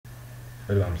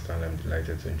Hello, I'm Stanley. I'm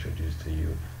delighted to introduce to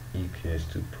you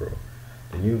eQS2 Pro.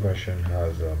 The new version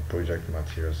has a project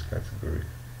materials category.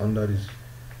 Under this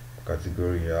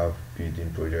category, you have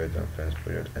building project and fence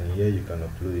project, and here you can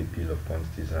upload a bill of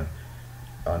quantities and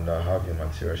have your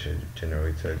materials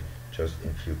generated just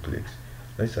in few clicks.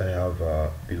 Let's say I have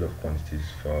a bill of quantities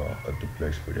for a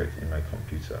duplex project in my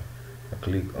computer. I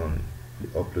click on the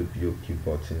upload BOQ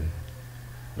button,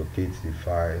 locate the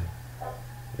file,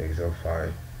 the Excel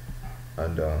file,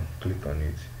 and click on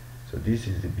it. So this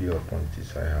is the bill of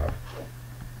quantities I have,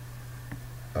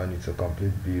 and it's a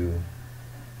complete bill,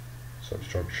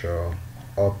 substructure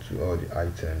up to all the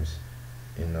items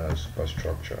in a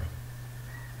superstructure.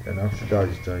 Then after that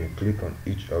is done, you click on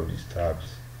each of these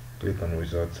tabs, click on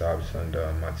result tabs and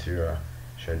material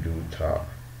schedule tab.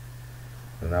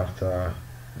 And after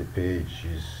the page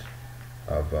is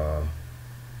have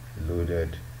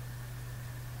loaded,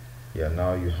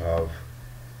 now you have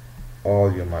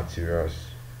all your materials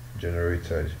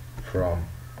generated from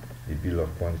the bill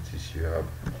of quantities you have.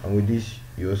 And with this,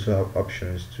 you also have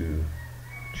options to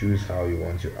choose how you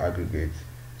want your aggregate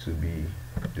to be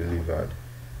delivered.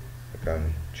 You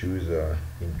can choose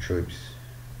in trips,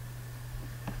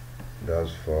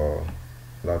 that's for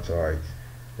laterite,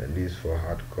 then this for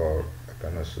hardcore. I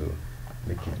can also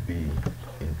make it be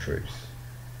in trips.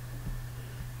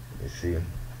 You see,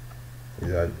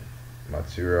 these are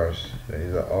materials, then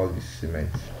these are all the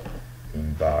cement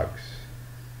in bags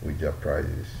with their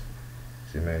prices.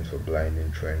 Cement for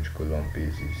blinding, trench, column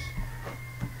bases,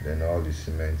 then all the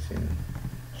cement in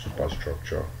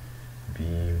superstructure,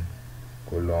 beam,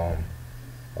 column,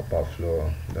 upper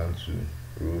floor down to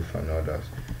roof and others,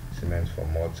 cement for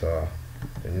mortar.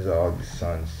 Then these are all the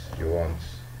sands you want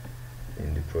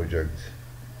in the project.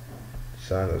 The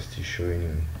sands are still showing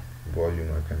in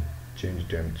volume. I can change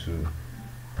them to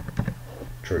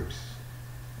trips.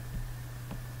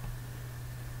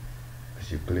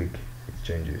 As you click, it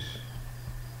changes.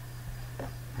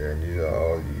 Then these are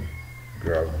all the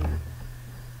gravel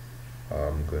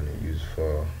I'm going to use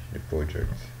for the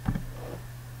project.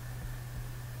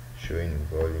 Showing in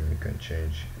volume, you can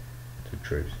change to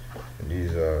trips. And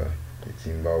these are the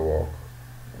timber work,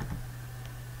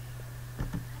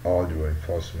 all the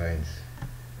reinforcements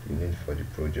you need for the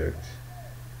project.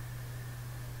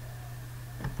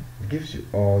 It gives you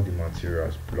all the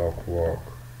materials: block work,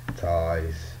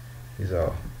 ties. These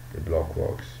are the block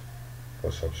works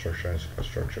for substructure and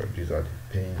superstructure. These are the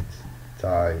paint,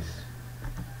 ties,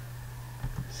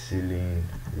 ceiling,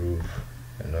 roof,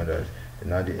 and others.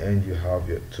 And at the end, you have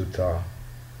your total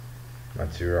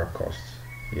material costs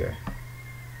here.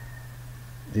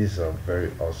 These are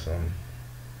very awesome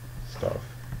stuff.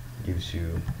 It gives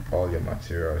you all your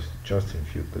materials just in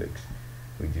few clicks.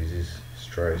 Reduces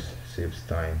stress, saves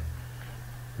time.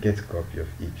 Get a copy of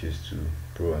eQS2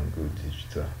 Pro and Go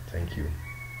Digital. Thank you.